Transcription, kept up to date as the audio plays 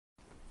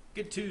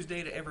Good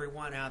Tuesday to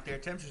everyone out there.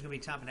 Temperature's going to be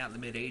topping out in the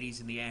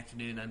mid-80s in the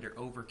afternoon under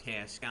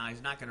overcast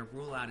skies. Not going to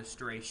rule out a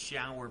stray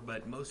shower,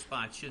 but most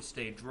spots should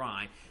stay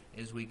dry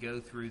as we go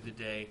through the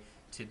day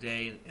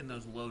today in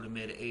those low to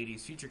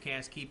mid-80s.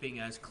 Futurecast keeping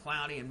us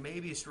cloudy and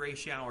maybe a stray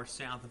shower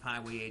south of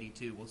Highway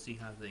 82. We'll see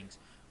how things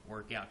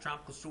work out.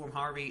 Tropical Storm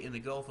Harvey in the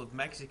Gulf of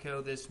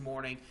Mexico this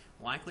morning,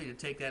 likely to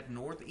take that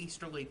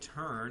northeasterly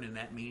turn, and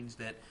that means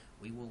that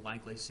we will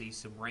likely see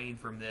some rain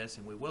from this,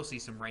 and we will see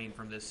some rain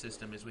from this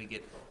system as we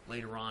get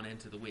later on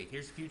into the week.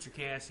 Here's the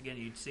Futurecast. Again,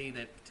 you'd see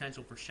that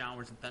potential for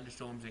showers and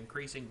thunderstorms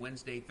increasing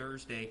Wednesday,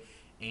 Thursday,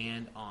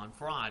 and on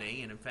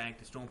Friday. And in fact,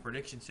 the Storm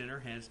Prediction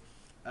Center has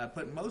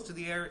put most of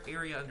the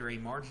area under a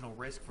marginal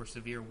risk for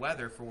severe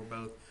weather for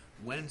both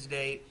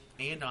Wednesday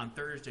and on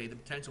Thursday. The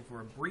potential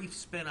for a brief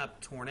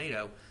spin-up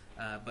tornado,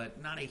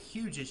 but not a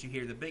huge issue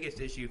here. The biggest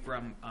issue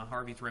from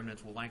Harvey's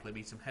remnants will likely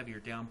be some heavier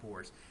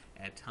downpours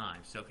at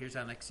times. So here's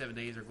how the next 7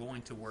 days are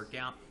going to work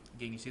out.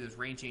 Again, you see those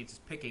rain chances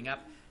picking up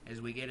as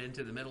we get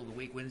into the middle of the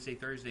week. Wednesday,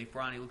 Thursday,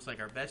 Friday looks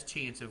like our best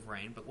chance of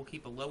rain, but we'll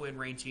keep a low-end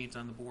rain chance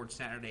on the board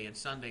Saturday and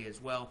Sunday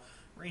as well.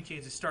 Rain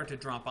chances start to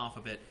drop off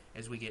a bit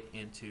as we get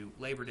into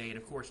Labor Day. And,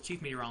 of course,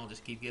 Chief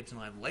Meteorologist Keith Gibson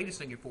will have the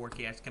latest on your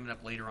forecast coming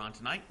up later on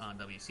tonight on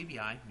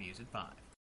WCBI News at 5.